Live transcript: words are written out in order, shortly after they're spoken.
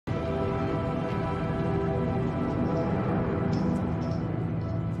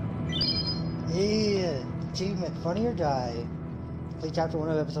Achievement, Funny or Die. Complete chapter 1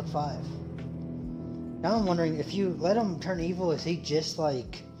 of episode 5. Now I'm wondering, if you let him turn evil, is he just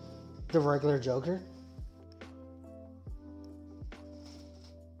like the regular Joker?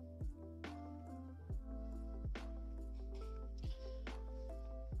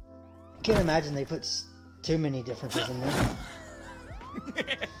 I can't imagine they put too many differences in there.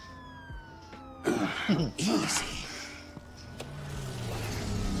 Easy.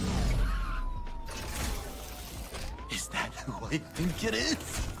 Is that who I think it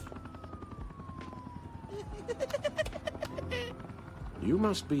is? You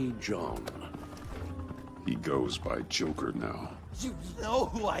must be John. He goes by Joker now. You know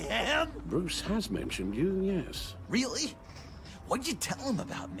who I am? Bruce has mentioned you, yes. Really? What'd you tell him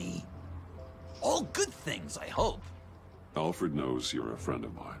about me? All good things, I hope. Alfred knows you're a friend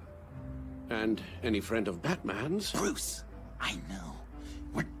of mine. And any friend of Batman's? Bruce, I know.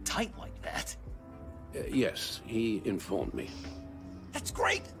 We're tight like that. Yes, he informed me. That's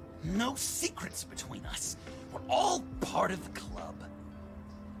great. No secrets between us. We're all part of the club.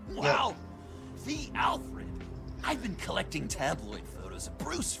 Wow. The Alfred. I've been collecting tabloid photos of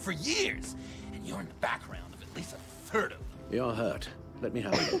Bruce for years, and you're in the background of at least a third of them. You're hurt. Let me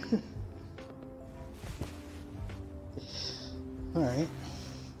have a look. Alright.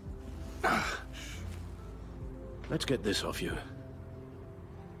 Let's get this off you.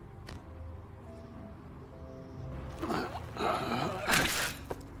 Ugh.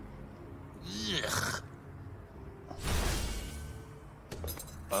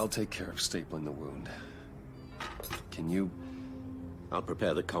 I'll take care of stapling the wound. Can you? I'll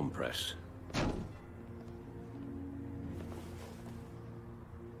prepare the compress.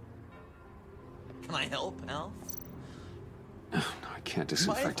 Can I help, Al? No, I can't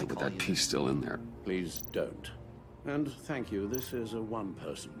disinfect it with that piece still in there. Please don't. And thank you, this is a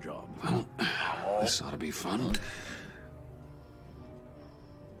one-person job. Well, this ought to be fun.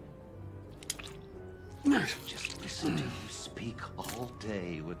 Just listen to you speak all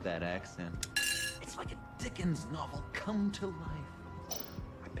day with that accent. It's like a Dickens novel come to life.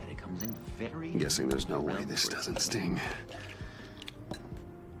 I bet it comes in very... I'm guessing there's no way this doesn't sting.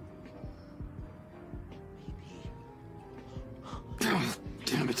 Oh,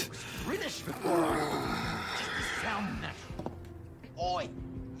 damn it. British before just sound natural. Oi,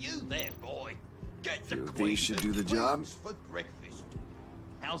 you there, boy. Get the These Queen should the do the job. twins for breakfast.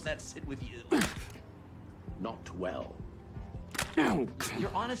 How's that sit with you? Not well. Oh, Your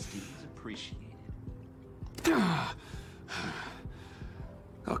honesty is appreciated.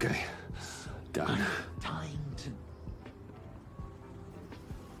 okay. Done. Time to...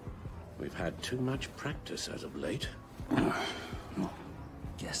 We've had too much practice as of late.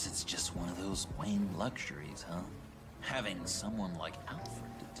 Guess it's just one of those Wayne luxuries, huh? Having someone like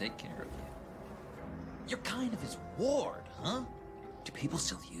Alfred to take care of you. You're kind of his ward, huh? Do people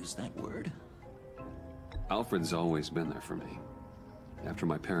still use that word? Alfred's always been there for me. After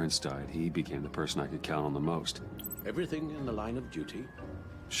my parents died, he became the person I could count on the most. Everything in the line of duty?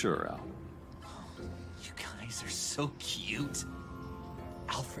 Sure, Al. You guys are so cute.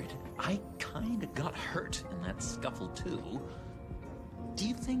 Alfred, I kinda got hurt in that scuffle too. Do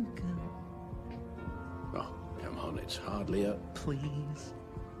you think... Oh, come on, it's hardly a... Please?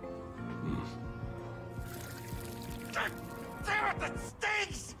 Damn it, that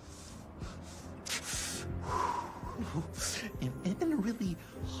stinks! in a really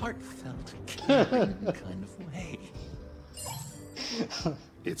heartfelt, caring kind of way.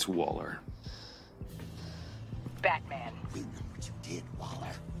 It's Waller. Batman. We know what you did,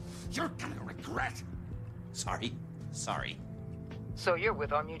 Waller. You're gonna regret. Sorry. So you're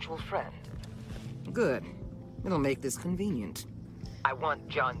with our mutual friend. Good. It'll make this convenient. I want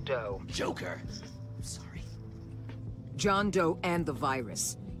John Doe. Joker. Sorry. John Doe and the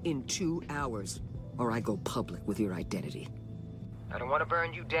virus. In 2 hours. Or I go public with your identity. I don't want to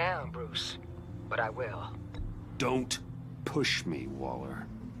burn you down, Bruce. But I will. Don't push me, Waller.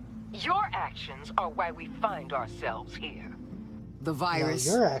 Your actions are why we find ourselves here. The No, virus.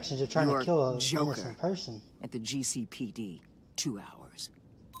 your actions are trying to your kill a Joker. innocent person. At the GCPD. 2 hours.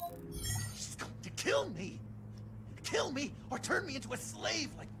 She's going to kill me. Kill me or turn me into a slave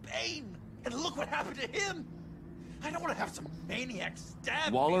like Bane. And look what happened to him. I don't want to have some maniac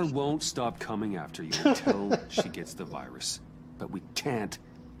stab Waller me. won't stop coming after you until she gets the virus. But we can't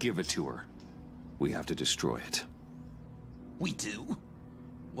give it to her. We have to destroy it. We do?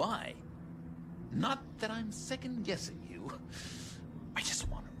 Why? Not that I'm second-guessing you. I just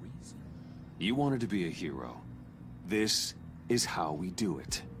want a reason. You wanted to be a hero. This is how we do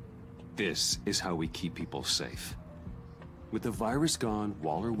it. This is how we keep people safe. With the virus gone,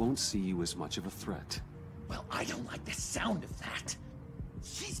 Waller won't see you as much of a threat. Well, I don't like the sound of that.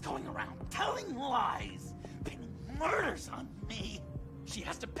 She's going around telling lies, pinning murders on me. She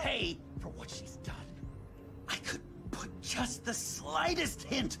has to pay for what she's done. I could put just the slightest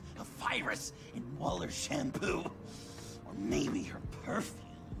hint of virus in Waller's shampoo. Or maybe her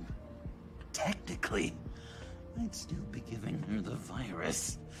perfume. Technically, I'd still be giving her the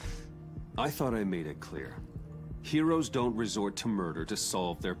virus. I thought I made it clear. Heroes don't resort to murder to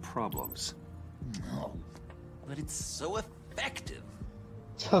solve their problems. No, but it's so effective.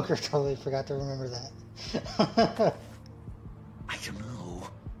 Joker totally forgot to remember that. I don't know.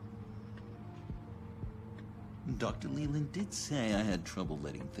 Dr. Leland did say I had trouble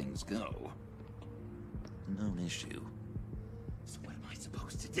letting things go. No issue. So what am I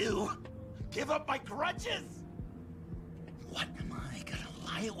supposed to do? Give up my grudges? What am I gonna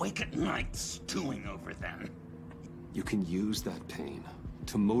lie awake at night stewing over then? You can use that pain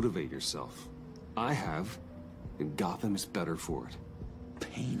to motivate yourself. I have, and Gotham is better for it.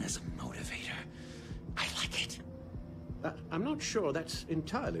 Pain as a motivator. I like it. I'm not sure that's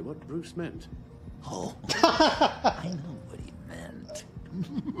entirely what Bruce meant. Oh, I know what he meant.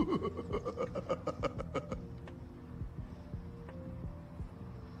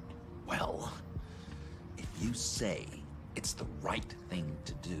 Well, if you say it's the right thing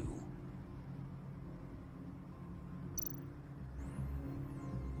to do.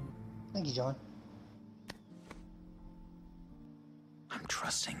 Thank you, John. I'm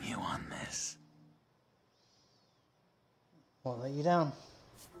trusting you on this. Won't let you down.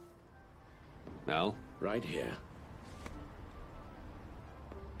 Al? Right here.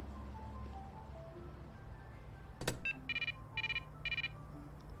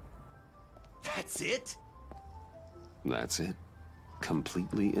 That's it? That's it.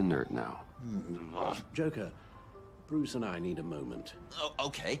 Completely inert now. Joker, Bruce and I need a moment. Oh,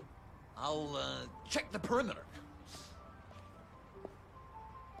 okay. I'll check the perimeter.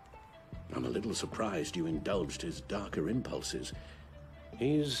 I'm a little surprised you indulged his darker impulses.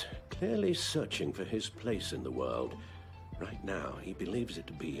 He's clearly searching for his place in the world. Right now, he believes it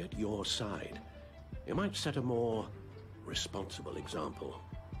to be at your side. You might set a more responsible example.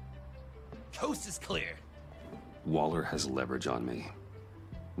 Coast is clear. Waller has leverage on me.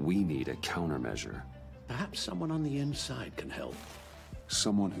 We need a countermeasure. Perhaps someone on the inside can help.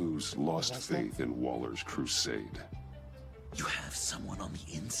 Someone who's lost faith in Waller's crusade. You have someone on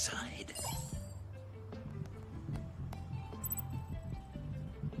the inside.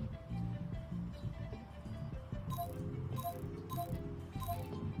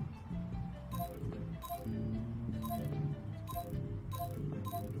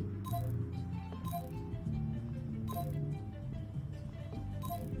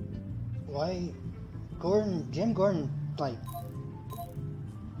 Why, Jim Gordon, like,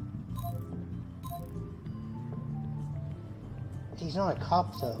 he's not a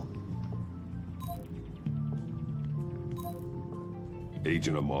cop, though.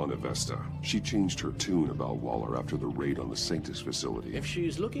 Agent Amanda Vesta. She changed her tune about Waller after the raid on the Sanctus facility. If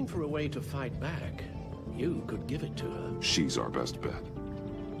she's looking for a way to fight back, you could give it to her. She's our best bet.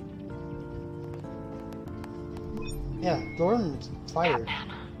 Yeah, Gordon's fired.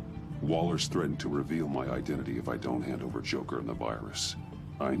 Waller's threatened to reveal my identity if I don't hand over Joker and the virus.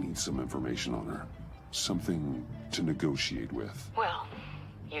 I need some information on her. Something to negotiate with. Well,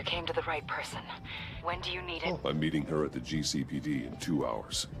 you came to the right person. When do you need it? I'm meeting her at the GCPD in 2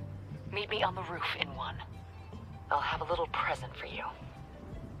 hours. Meet me on the roof in 1. I'll have a little present for you.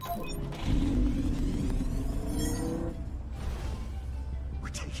 We're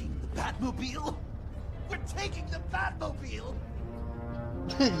taking the Batmobile? We're taking the Batmobile!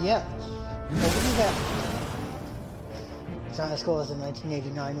 Yeah. I can do that. It's not as cool as the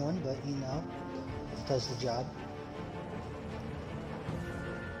 1989 one, but you know, it does the job.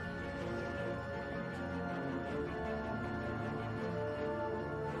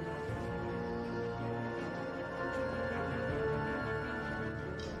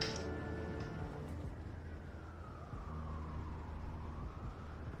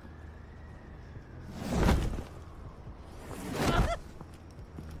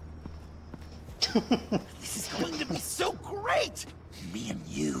 This is going to be so great! Me and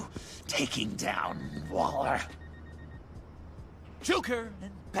you taking down Waller. Joker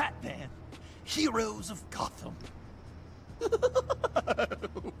and Batman, heroes of Gotham.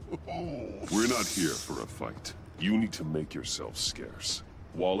 We're not here for a fight. You need to make yourself scarce.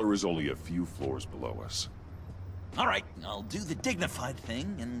 Waller is only a few floors below us. All right, I'll do the dignified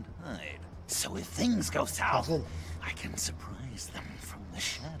thing and hide. So if things go south, I can surprise them from the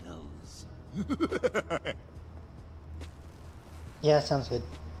shadows. Yeah, sounds good.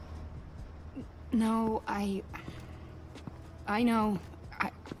 No, I know.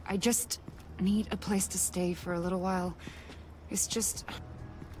 I just need a place to stay for a little while. It's just...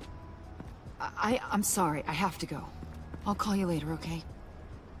 I'm sorry, I have to go. I'll call you later, okay?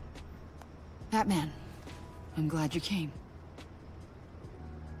 Batman, I'm glad you came.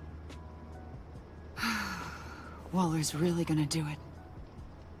 Waller's really gonna do it.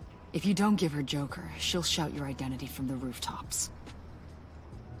 If you don't give her Joker, she'll shout your identity from the rooftops.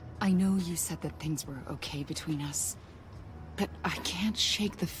 I know you said that things were okay between us, but I can't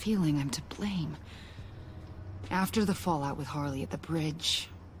shake the feeling I'm to blame. After the fallout with Harley at the bridge,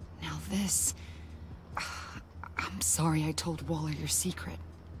 now this... I'm sorry I told Waller your secret.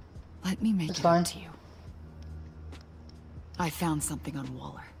 Let me make it up to you. I found something on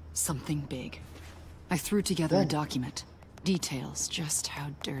Waller. Something big. I threw together a document. Details just how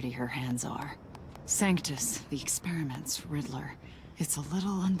dirty her hands are. Sanctus, the experiments, Riddler. It's a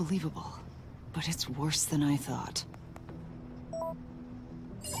little unbelievable, but it's worse than I thought.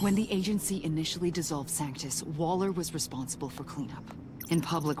 When the agency initially dissolved Sanctus, Waller was responsible for cleanup. In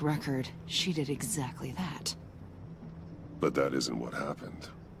public record, she did exactly that. But that isn't what happened.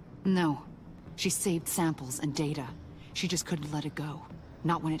 No. She saved samples and data. She just couldn't let it go.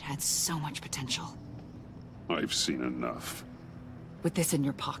 Not when it had so much potential. I've seen enough. With this in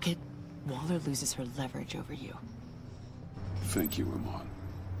your pocket, Waller loses her leverage over you. Thank you, Iman.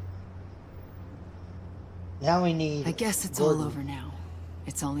 Now we need... I guess it's all over now.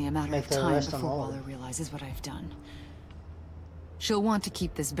 It's only a matter of time before Waller realizes what I've done. She'll want to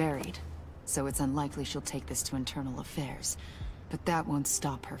keep this buried, so it's unlikely she'll take this to internal affairs. But that won't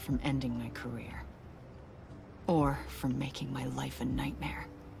stop her from ending my career. Or from making my life a nightmare.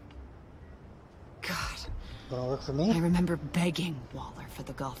 God. Gonna work for me? I remember begging Waller for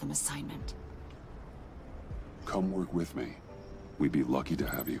the Gotham assignment. Come work with me. We'd be lucky to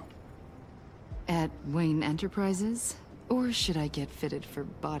have you. At Wayne Enterprises? Or should I get fitted for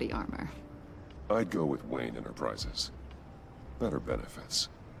body armor? I'd go with Wayne Enterprises. Better benefits.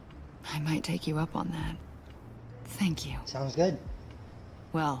 I might take you up on that. Thank you. Sounds good.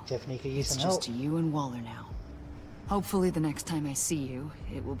 Well, Tiffany could use it's some help. just you and Waller now. Hopefully the next time I see you,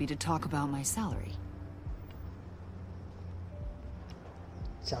 it will be to talk about my salary.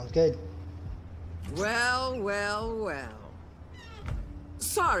 Sounds good. Well, well, well.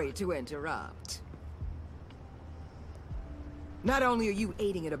 Sorry to interrupt. Not only are you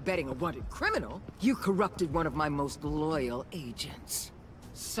aiding and abetting a wanted criminal, you corrupted one of my most loyal agents.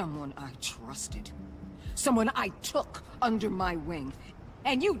 Someone I trusted. Someone I took under my wing.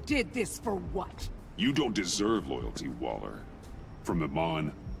 And you did this for what? You don't deserve loyalty, Waller. From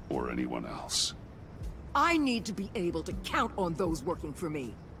Iman or anyone else. I need to be able to count on those working for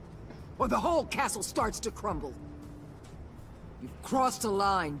me. Or the whole castle starts to crumble. You've crossed a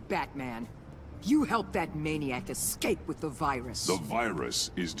line, Batman. You helped that maniac escape with the virus. The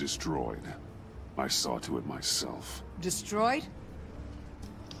virus is destroyed. I saw to it myself. Destroyed?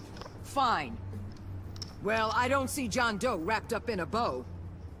 Fine. Well, I don't see John Doe wrapped up in a bow.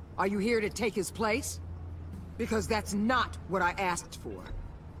 Are you here to take his place? Because that's not what I asked for.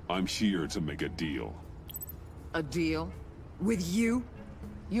 I'm here to make a deal. A deal? With you?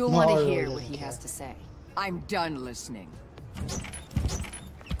 You'll want to hear what he has to say. I'm done listening.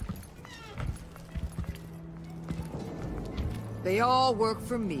 They all work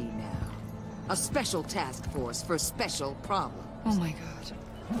for me now. A special task force for special problems. Oh my god.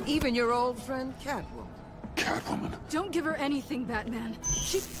 Even your old friend Catwoman. Catwoman? Don't give her anything, Batman.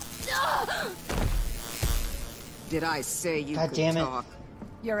 She's... Did I say you God could damn it. talk?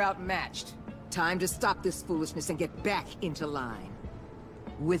 You're outmatched. Time to stop this foolishness and get back into line.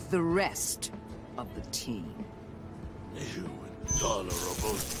 With the rest of the team. You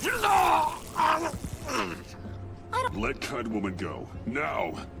intolerable... Let Catwoman go.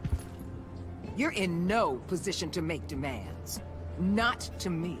 Now! You're in no position to make demands. Not to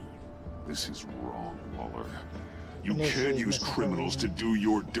me. This is wrong, Waller. You Initially, can't use Mr. criminals to do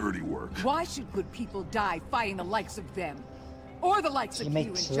your dirty work. Why should good people die fighting the likes of them? Or the likes of you make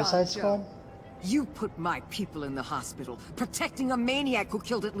and Suicide John Squad? Doe? You put my people in the hospital, protecting a maniac who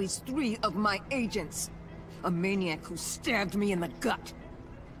killed at least 3 of my agents. A maniac who stabbed me in the gut.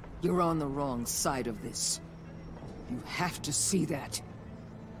 You're on the wrong side of this. You have to see that.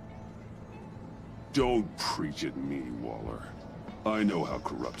 Don't preach at me, Waller. I know how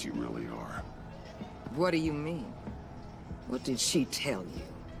corrupt you really are. What do you mean? What did she tell you?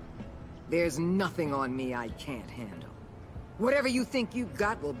 There's nothing on me I can't handle. Whatever you think you've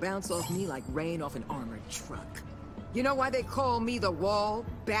got will bounce off me like rain off an armored truck. You know why they call me the Wall,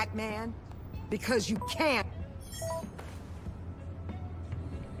 Batman? Because you can't...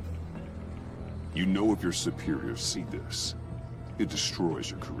 You know if your superiors see this, it destroys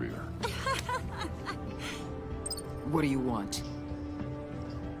your career. What do you want?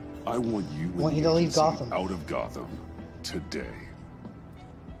 I want you and Want you the to leave agency Gotham. out of Gotham today.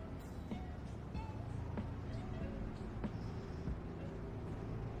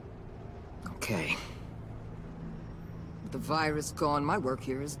 Okay. With the virus gone, my work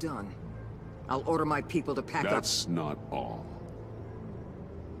here is done. I'll order my people to pack up. That's not all.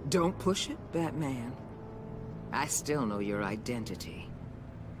 Don't push it, Batman. I still know your identity.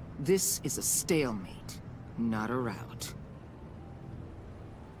 This is a stalemate, not a rout.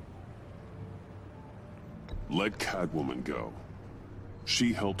 Let Catwoman go.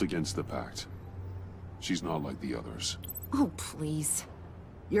 She helped against the Pact. She's not like the others. Oh, please.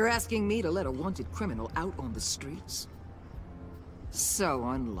 You're asking me to let a wanted criminal out on the streets? So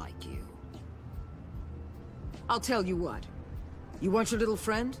unlike you. I'll tell you what. You want your little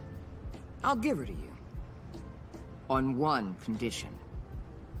friend? I'll give her to you. On one condition.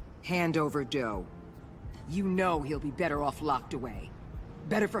 Hand over dough. You know he'll be better off locked away.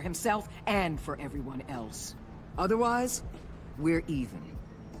 Better for himself and for everyone else. Otherwise, we're even.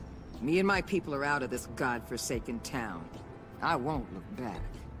 Me and my people are out of this godforsaken town. I won't look back.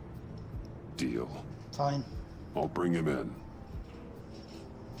 Deal. Fine. I'll bring him in.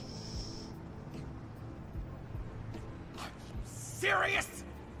 Serious?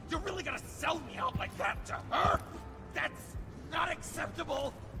 You're really gonna sell me out like that to her? That's not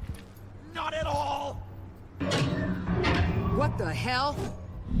acceptable. Not at all. What the hell?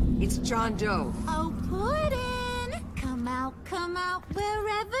 It's John Doe. Oh, Puddin'! Come out,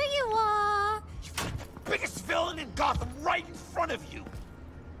 wherever you are. Biggest villain in Gotham right in front of you.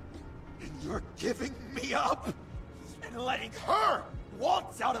 And you're giving me up? And letting her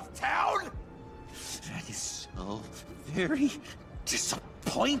waltz out of town? That is so very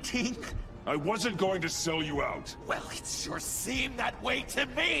disappointing. I wasn't going to sell you out. Well, it sure seemed that way to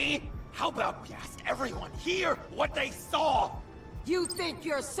me. How about we ask everyone here what they saw? You think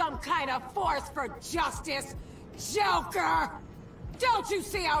you're some kind of force for justice, Joker? Don't you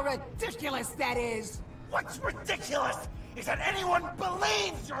see how ridiculous that is? What's ridiculous is that anyone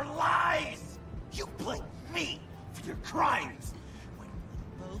believes your lies! You blame me for your crimes, when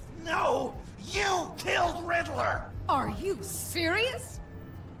we both know you killed Riddler! Are you serious?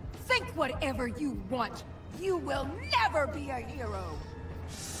 Think whatever you want. You will never be a hero.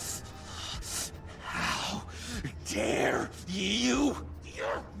 How dare you?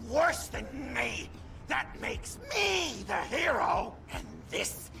 You're worse than me! That makes me the hero! And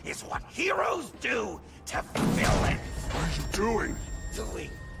this is what heroes do to villains! What are you doing? Doing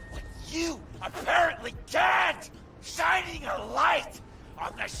what you apparently can't! Shining a light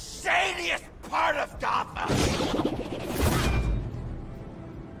on the shadiest part of Gotham!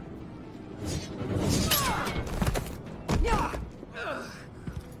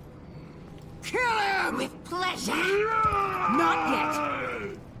 Kill him! With pleasure. Not yet.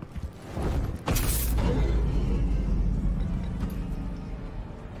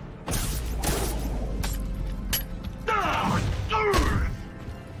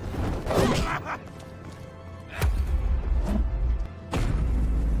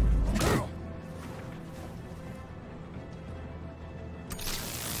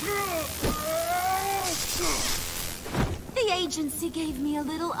 The agency gave me a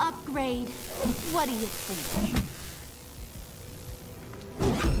little upgrade. What do you think?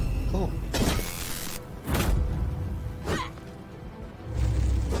 Cool.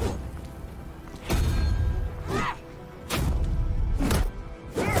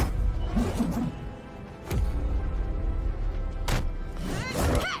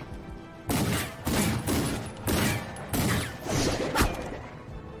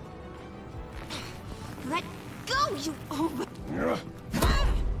 Let go, you over...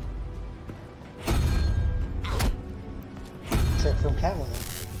 Trick from Catwoman.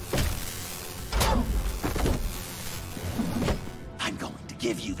 I'm going to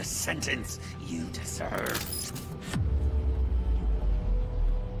give you the sentence you deserve.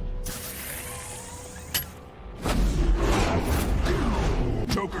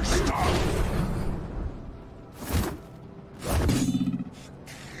 Joker, stop!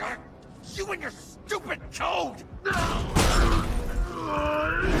 You and your stupid code!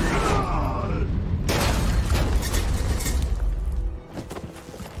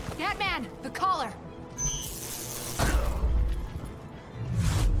 Batman, the collar.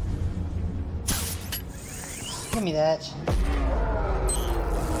 Give me that.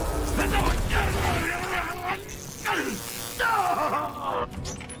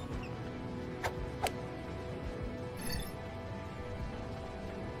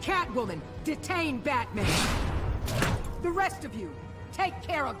 Catwoman, detain Batman. The rest of you, take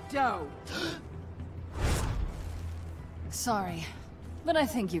care of Doe. Sorry, but I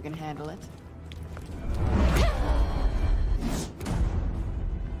think you can handle it.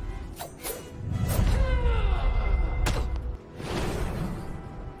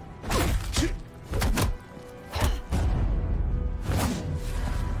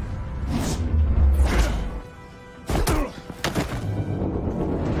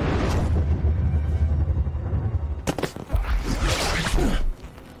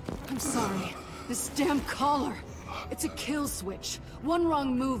 This damn collar. It's a kill switch. One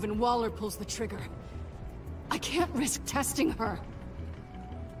wrong move and Waller pulls the trigger. I can't risk testing her.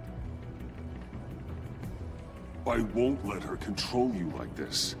 I won't let her control you like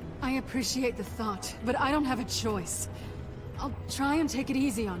this. I appreciate the thought, but I don't have a choice. I'll try and take it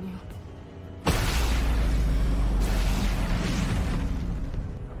easy on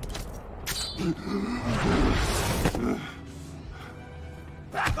you.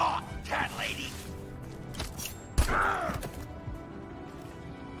 Back off, cat lady!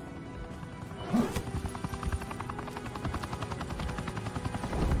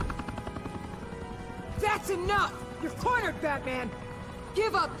 That's enough! You're cornered, Batman!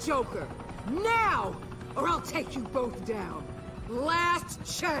 Give up, Joker! Now! Or I'll take you both down.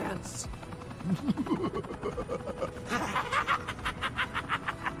 Last chance!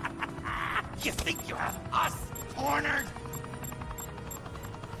 You think you have us cornered?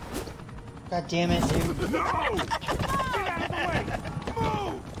 God damn it, dude. No! Get out of the way!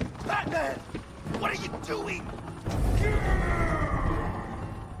 Move! Batman! What are you doing?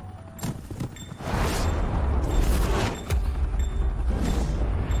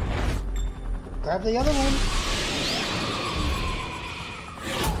 Grab the other one.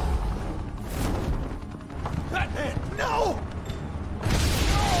 Batman, no!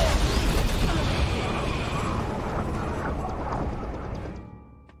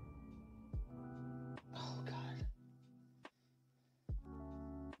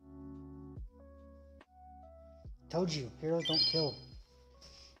 Told you, heroes don't kill.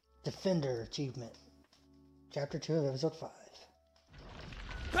 Defender achievement. Chapter 2 of episode 5.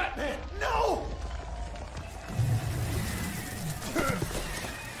 Batman, no!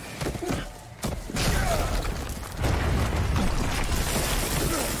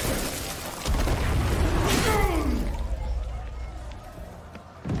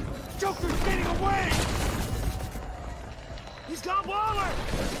 Joker's getting away! He's got Waller!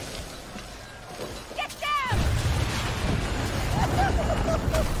 Get down!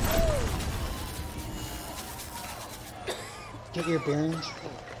 Get your bearings.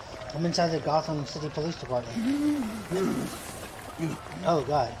 I'm inside the Gotham City Police Department. Oh,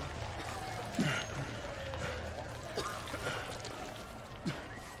 God.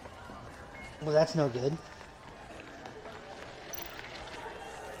 Well, that's no good.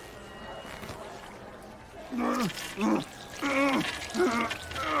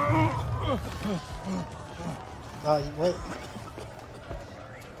 Oh, what?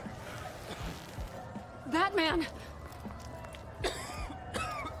 Batman!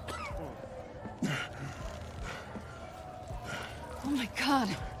 Oh my God.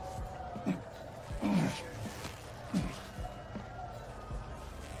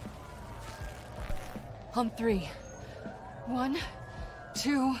 On 3. 1,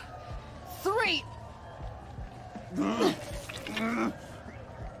 2, 3!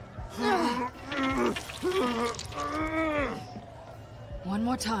 One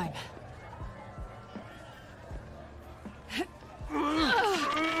more time.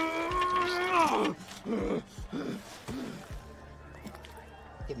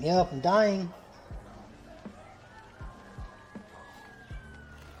 Get me up, I'm dying.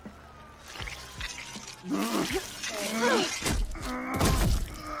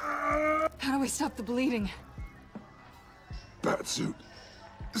 How do we stop the bleeding? Batsuit.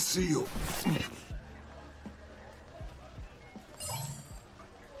 Seal.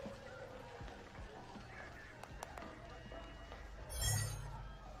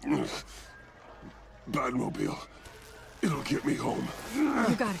 Batmobile. It'll get me home.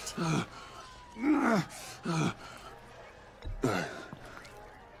 You got it. I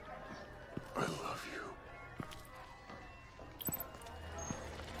love you.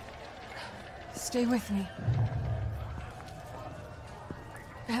 Stay with me.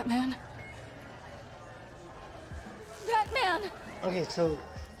 Batman? Batman! Okay, so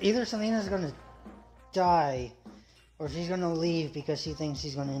either Selina's gonna die, or she's gonna leave because she thinks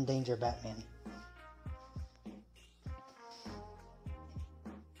she's gonna endanger Batman.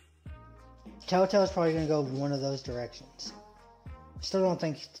 TellTale's probably gonna go one of those directions. Still don't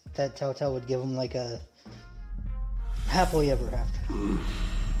think that TellTale would give him like a happily ever after.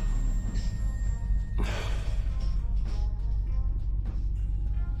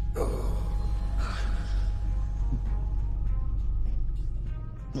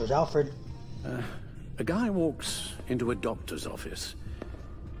 There's Alfred. A guy walks into a doctor's office.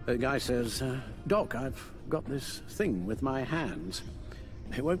 The guy says, Doc, I've got this thing with my hands.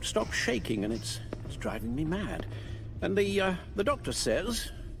 It won't stop shaking and it's driving me mad. And the doctor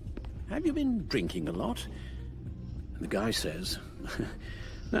says, have you been drinking a lot? And the guy says,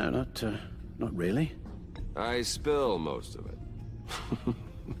 no, not really. I spill most of it.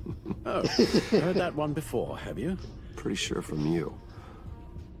 Oh, heard that one before, have you? Pretty sure from you.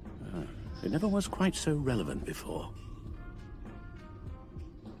 It never was quite so relevant before.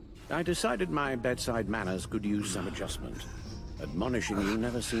 I decided my bedside manners could use some adjustment. Admonishing you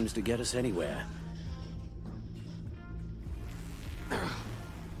never seems to get us anywhere.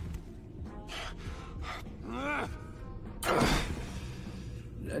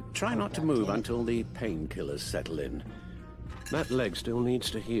 Try not to move until the painkillers settle in. That leg still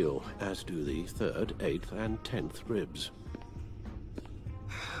needs to heal, as do the 3rd, 8th, and 10th ribs.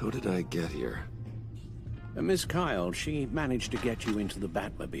 How did I get here? Miss Kyle, she managed to get you into the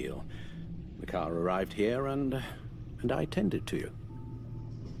Batmobile. The car arrived here, and I tended to you.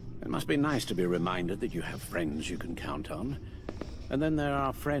 It must be nice to be reminded that you have friends you can count on. And then there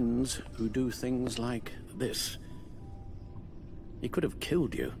are friends who do things like this. He could have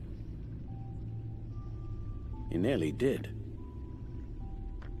killed you. He nearly did.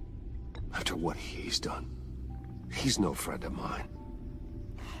 After what he's done, he's no friend of mine.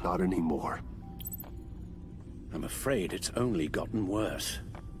 Not anymore. I'm afraid it's only gotten worse.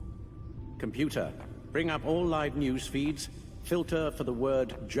 Computer, bring up all live news feeds. Filter for the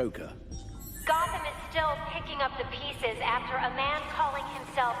word Joker. Gotham is still picking up the pieces after a man calling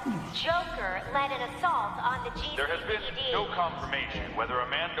himself Joker led an assault on the GCPD. There has been no confirmation whether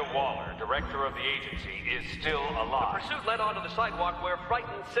Amanda Waller, director of the agency, is still alive. The pursuit led onto the sidewalk where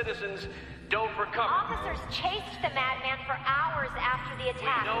frightened citizens dove for cover. Officers chased the madman for hours after the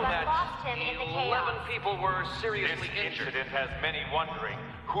attack, We know but that lost him in the 11 chaos. people were seriously This injured. incident has many wondering,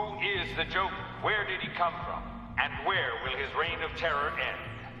 who is the Joker? Where did he come from? And where will his reign of terror end?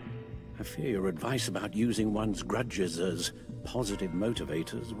 I fear your advice about using one's grudges as positive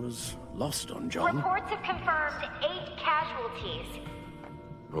motivators was lost on John. Reports have confirmed 8 casualties.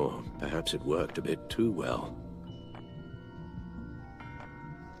 Or perhaps it worked a bit too well.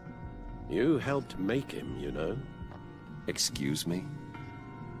 You helped make him, you know. Excuse me?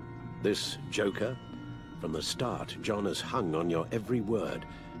 This Joker, from the start, John has hung on your every word.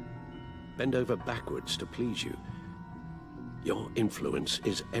 Bend over backwards to please you. Your influence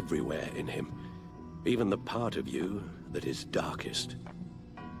is everywhere in him, even the part of you that is darkest.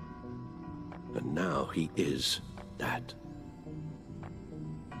 And now he is that.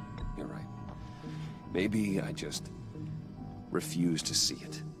 You're right. Maybe I just refuse to see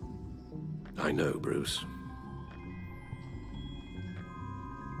it. I know, Bruce.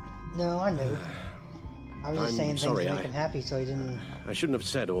 No, I knew. I was just I'm saying things sorry, to make him happy, so he didn't. I shouldn't have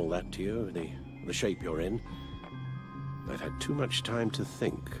said all that to you, the shape you're in. I've had too much time to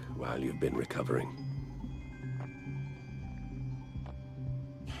think while you've been recovering.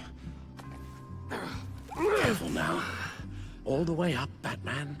 Careful now. All the way up,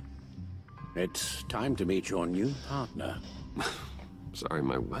 Batman. It's time to meet your new partner. Sorry,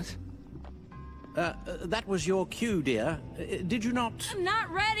 my what? That was your cue, dear. Did you not? I'm not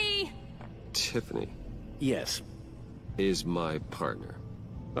ready! Tiffany. Yes. Is my partner.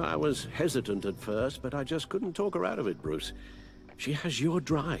 I was hesitant at first, but I just couldn't talk her out of it, Bruce. She has your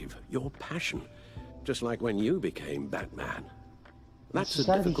drive, your passion, just like when you became Batman. That's a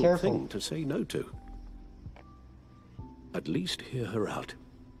difficult thing to say no to. At least hear her out.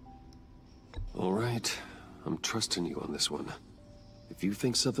 All right. I'm trusting you on this one. If you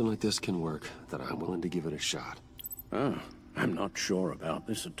think something like this can work, then I'm willing to give it a shot. Oh, I'm not sure about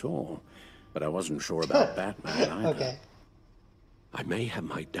this at all. But I wasn't sure about Batman either. Okay. I may have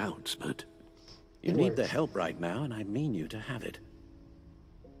my doubts, but you need the help right now, and I mean you to have it.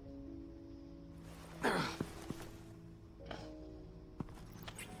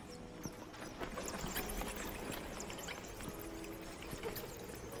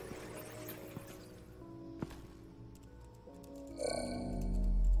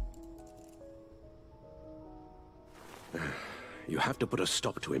 You have to put a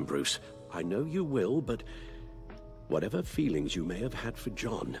stop to him, Bruce. I know you will, but whatever feelings you may have had for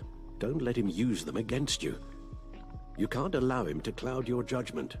John, don't let him use them against you. You can't allow him to cloud your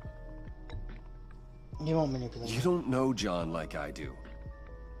judgment. You won't manipulate me. You don't know John like I do.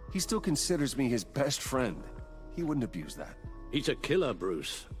 He still considers me his best friend. He wouldn't abuse that. He's a killer,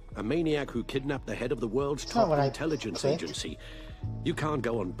 Bruce. A maniac who kidnapped the head of the world's top intelligence agency. You can't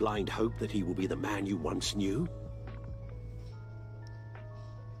go on blind hope that he will be the man you once knew.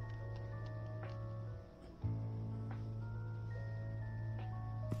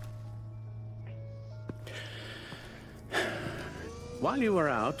 While you were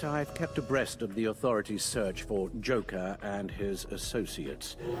out, I've kept abreast of the authorities' search for Joker and his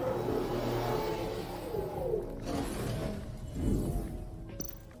associates.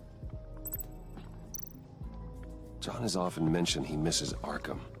 John has often mentioned he misses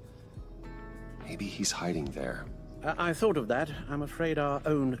Arkham. Maybe he's hiding there. I thought of that. I'm afraid our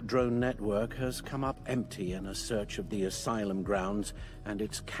own drone network has come up empty in a search of the asylum grounds and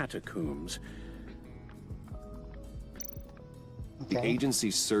its catacombs. The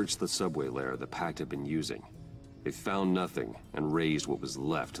agency searched the subway lair the Pact had been using. They found nothing and razed what was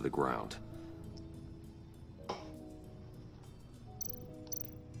left to the ground.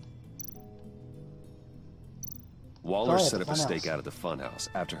 Waller set up a stakeout at the funhouse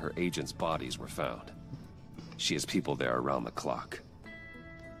after her agents' bodies were found. She has people there around the clock.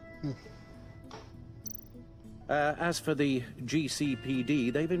 As for the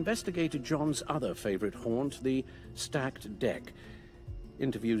GCPD, they've investigated John's other favorite haunt, the stacked deck.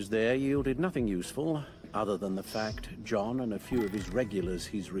 Interviews there yielded nothing useful, other than the fact John and a few of his regulars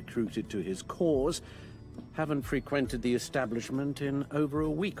he's recruited to his cause haven't frequented the establishment in over a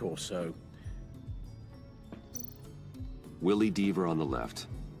week or so. Willie Deaver on the left,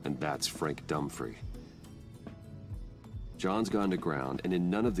 and that's Frank Dumfrey. John's gone to ground, and in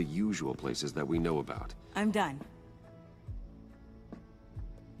none of the usual places that we know about. I'm done.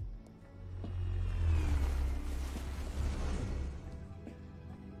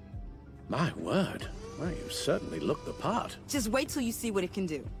 My word. Well, you certainly look the part. Just wait till you see what it can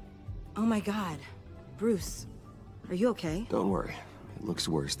do. Oh my God. Bruce, are you okay? Don't worry. It looks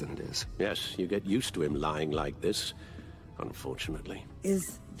worse than it is. Yes, you get used to him lying like this, unfortunately.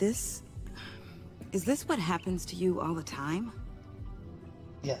 Is this what happens to you all the time?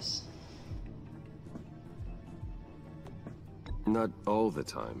 Yes. Not all the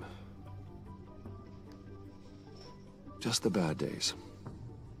time. Just the bad days.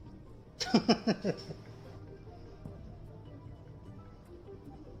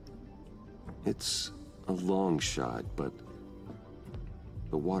 It's a long shot, but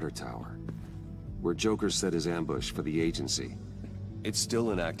the water tower, where Joker set his ambush for the agency, it's still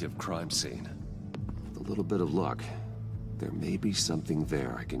an active crime scene. With a little bit of luck, there may be something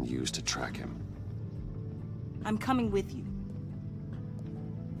there I can use to track him. I'm coming with you.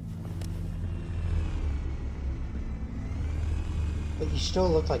 But you still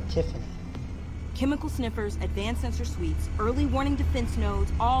look like Tiffany. Chemical sniffers, advanced sensor suites, early warning defense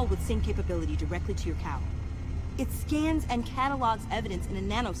nodes, all with sync capability directly to your cowl. It scans and catalogs evidence in a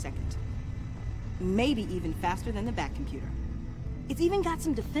nanosecond. Maybe even faster than the Bat computer. It's even got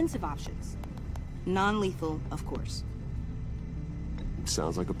some defensive options. Non-lethal, of course. It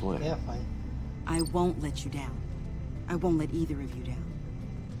sounds like a plan. Yeah, fine. I won't let you down. I won't let either of you down.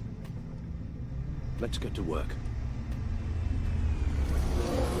 Let's get to work.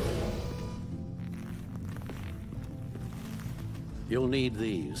 You'll need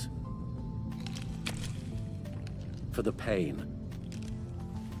these. For the pain.